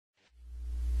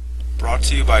brought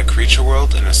to you by Creature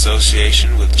World in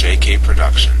association with JK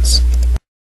Productions.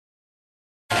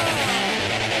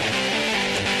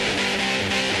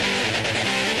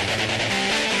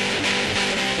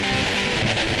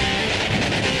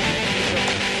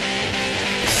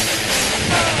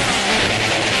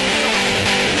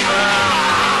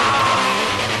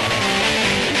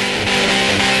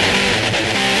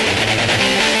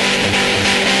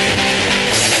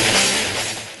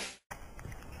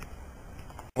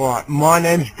 Alright, my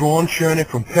name's Braun Churney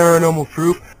from Paranormal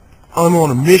Proof. I'm on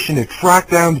a mission to track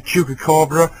down the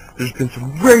Chupacabra. There's been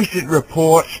some recent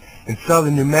reports in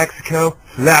southern New Mexico,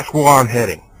 so that's where I'm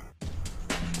heading.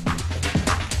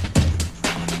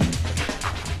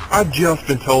 I've just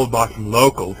been told by some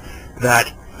locals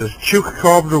that the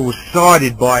Chupacabra was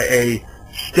sighted by a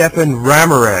Stephen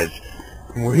Ramirez.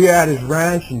 And we're here at his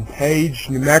ranch in Page,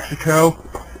 New Mexico.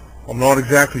 I'm not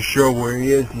exactly sure where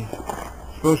he is. He's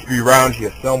supposed to be around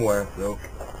here somewhere, so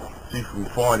see if we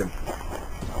can find him.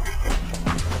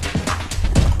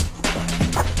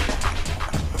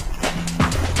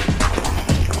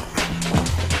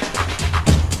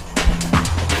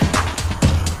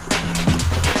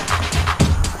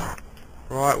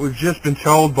 Right, we've just been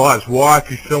told by his wife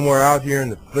he's somewhere out here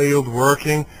in the field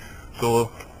working, so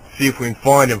we'll see if we can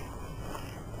find him.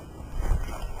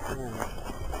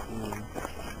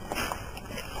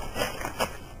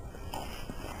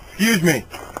 Excuse me.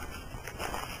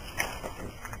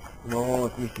 No,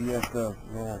 aquí sí ya está.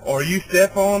 No. Are you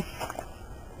Stefan?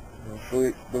 No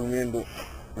estoy durmiendo.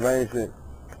 Váyase.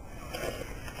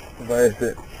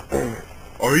 Váyase.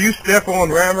 Are you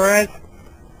Stefan Ramirez?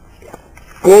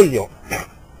 Coño.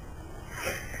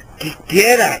 ¿Qué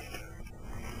quieras?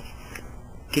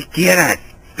 ¿Qué quieras?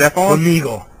 Stefan?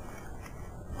 Conmigo.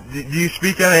 Do you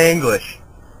speak any English?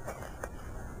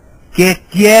 ¿Qué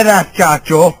quieras,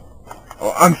 chacho?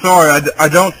 Oh, I'm sorry, I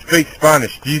don't speak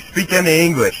Spanish. Do you speak any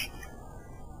English?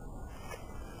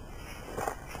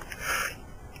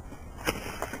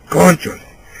 Concho.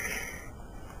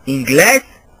 ¿Inglés?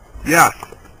 Yes.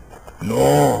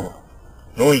 No.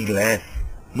 No inglés.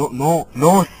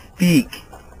 No speak.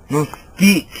 No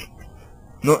speak.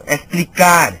 No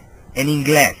explicar en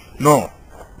inglés. No.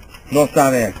 No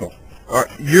sabe eso.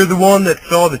 You're the one that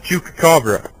saw the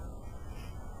Chupacabra.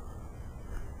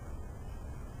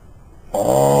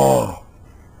 Oh.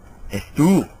 Es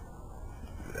tú.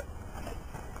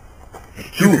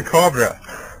 Es tú. Chupacabra.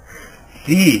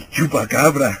 Sí,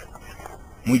 Chupacabra.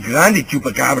 Muy grande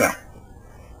Chupacabra.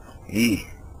 Y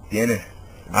tiene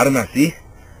armas, ¿sí?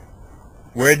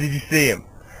 Where did you see him?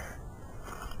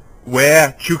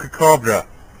 Where? Chupacabra.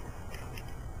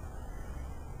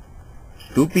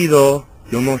 Estúpido.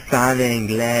 Yo no sabe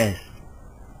inglés.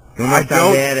 Yo no I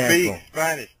don't saber speak eso.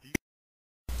 Spanish.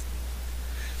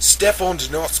 Stefan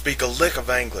did not speak a lick of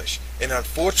English, and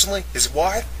unfortunately his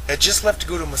wife had just left to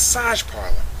go to a massage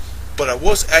parlor, but I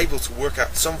was able to work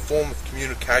out some form of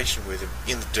communication with him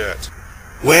in the dirt.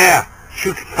 Where?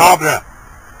 Chupacabra.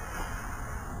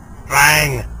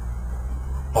 Bang.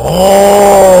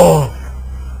 Oh.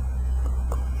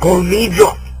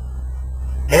 Colmillos.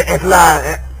 Es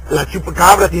la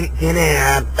Chupacabra tiene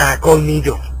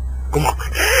colmillos. Como.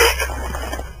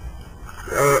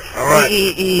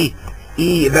 Alright.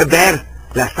 Y beber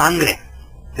la sangre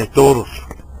de todos.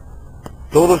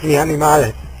 Todos mis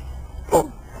animales. Oh,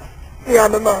 mis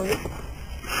animales.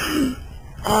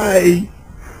 Ay.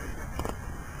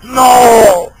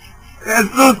 No.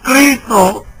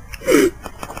 Jesucristo.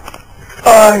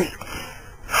 Ay.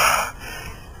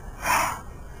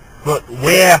 But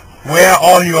where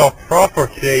on your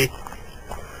property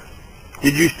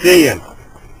did you see him?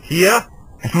 Here?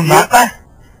 ¿Es un mapa?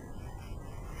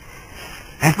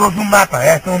 Eso es un mapa,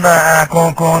 es una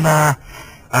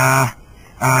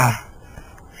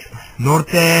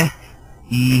norte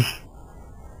y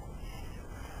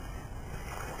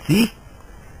 ¿sí?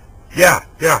 Yeah.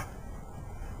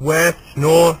 West,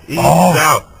 north, east, Oh.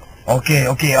 south. Okay,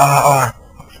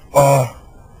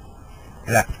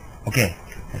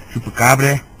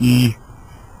 Chupacabra y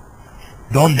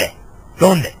 ¿dónde?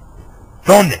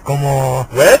 Como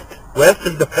West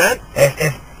of the fence?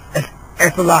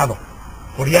 es su lado,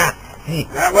 por allá, sí,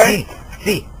 That way?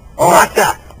 sí, Oh.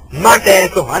 mata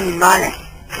esos animales.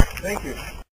 Thank you.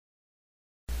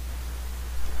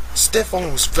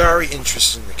 Stefan was very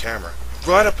interested in the camera,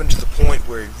 right up until the point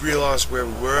where he realized where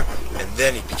we were, and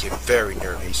then he became very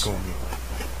nervous.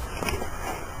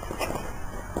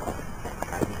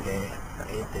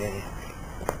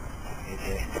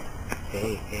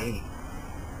 Hey.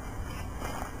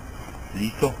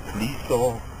 Listo.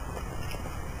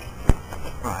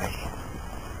 Ay.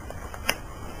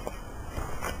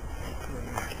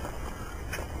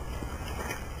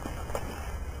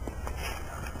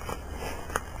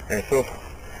 Eso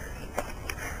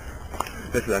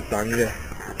es la sangre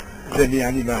de mi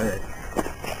animal.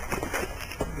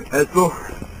 Eso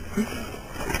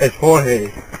es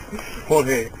Jorge.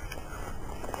 Jorge.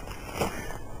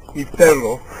 Mi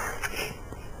perro.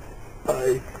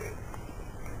 Ay.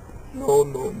 No,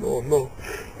 no, no, no.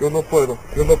 Yo no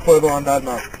puedo andar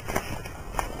más.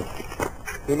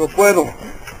 Yo no puedo.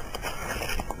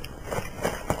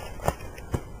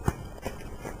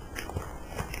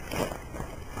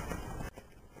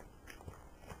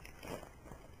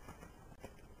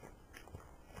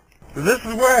 This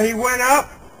is where he went up?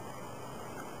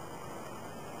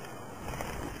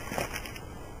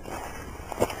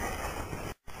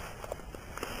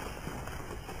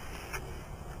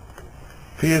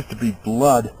 Appears to be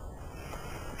blood.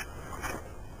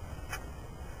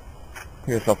 I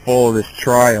guess I'll follow this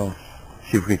trail,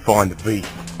 see if we can find the beast.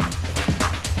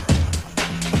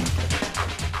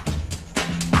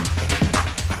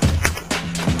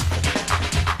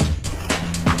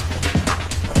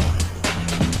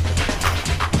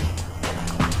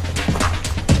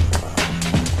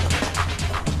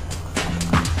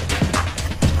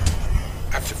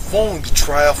 After following the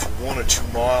trail for 1 or 2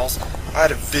 miles, I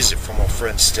had a visit from my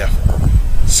friend Stefan.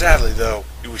 Sadly though,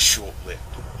 it was short-lived.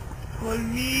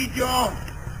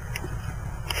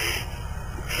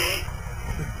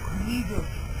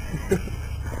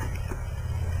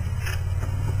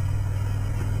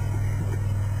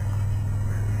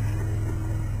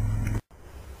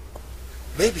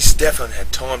 Maybe Stefan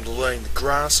had time to lay in the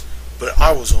grass, but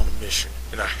I was on a mission,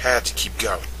 and I had to keep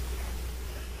going.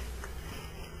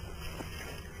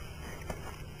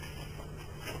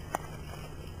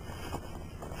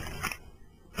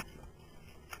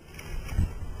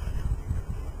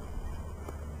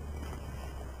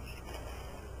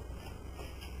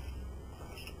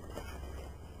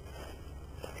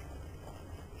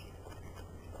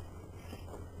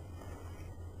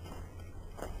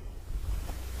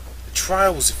 The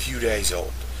trial was a few days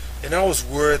old, and I was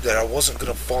worried that I wasn't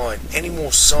going to find any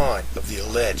more sign of the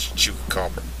alleged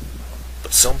Chupacabra.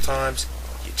 But sometimes,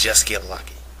 you just get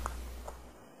lucky.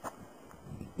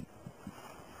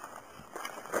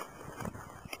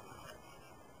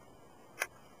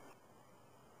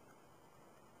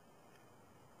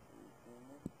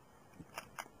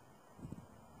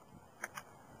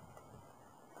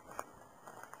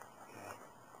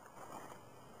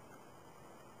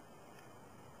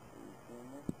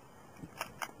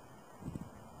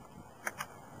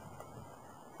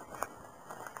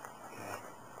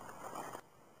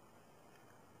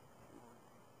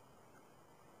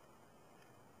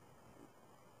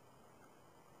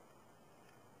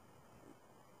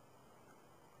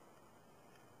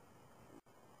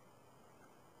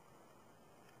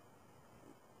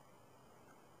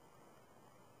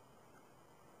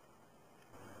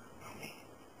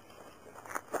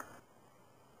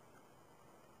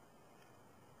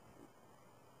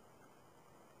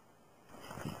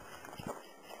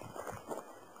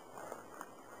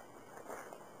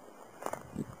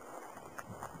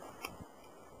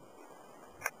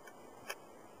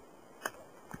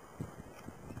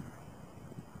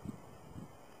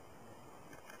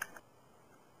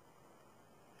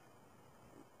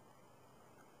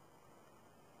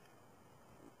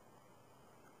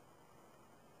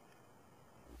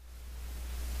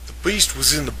 The beast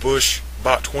was in the bush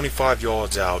about 25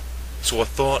 yards out, so I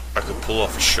thought I could pull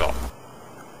off a shot.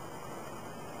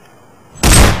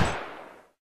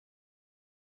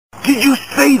 Did you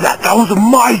see that? That was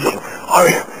amazing. I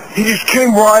mean, he just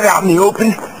came right out in the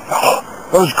open. Oh,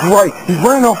 that was great. He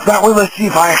ran off that way. Let's see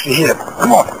if I actually hit him.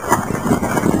 Come on.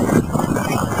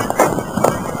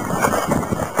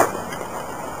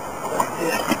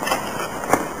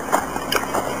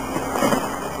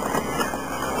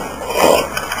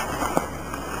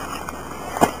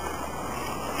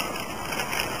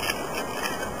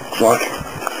 Like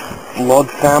blood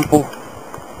sample.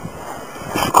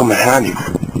 This will come in handy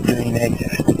for DNA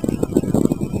test.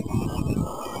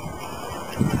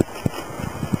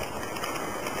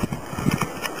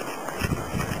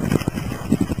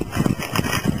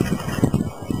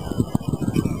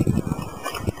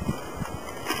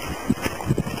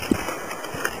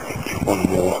 One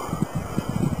more.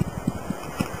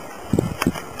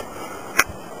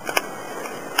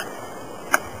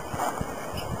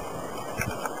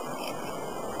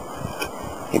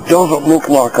 It doesn't look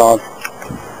like I've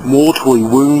mortally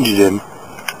wounded him.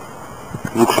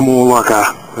 It looks more like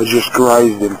I just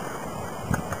grazed him.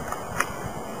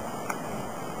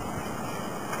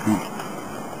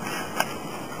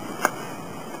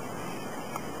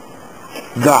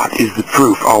 That is the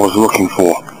proof I was looking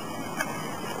for.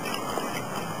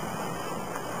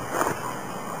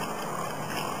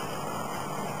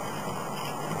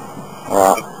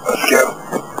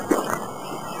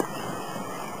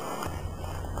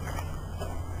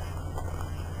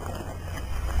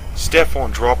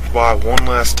 Stefan dropped by one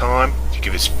last time to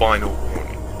give his final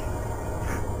warning.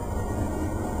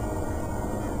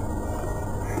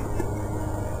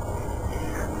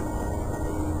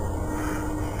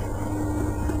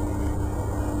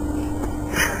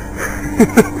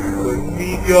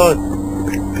 Dios,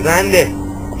 grande,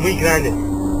 muy grande.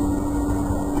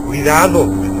 Cuidado,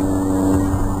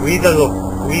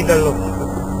 cuídalo, cuídalo,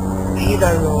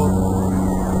 cuídalo.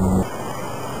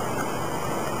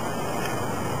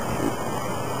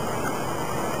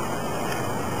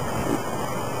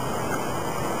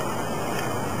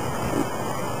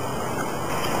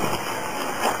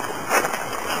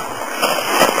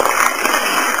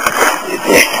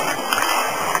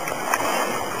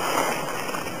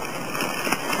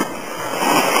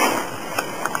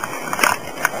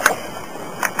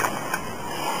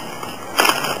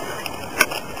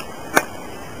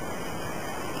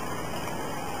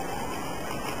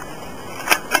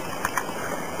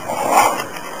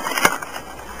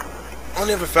 I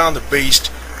never found the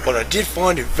beast, but I did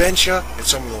find adventure in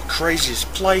some of the craziest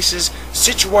places,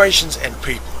 situations, and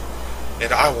people.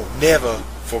 And I will never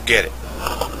forget it.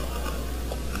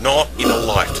 Not in a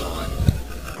lifetime.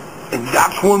 And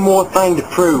that's one more thing to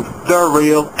prove. They're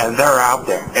real and they're out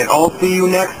there. And I'll see you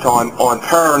next time on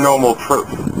Paranormal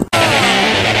Truth.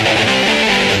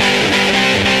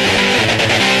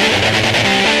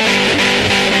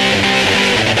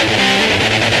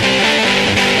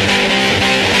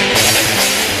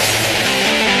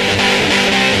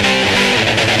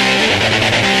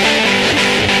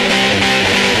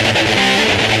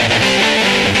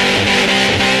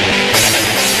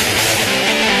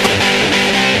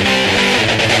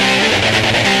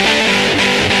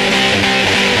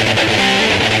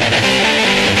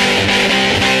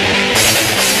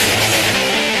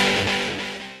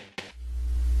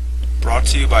 Brought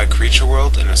to you by Creature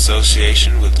World in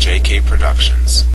association with JK Productions.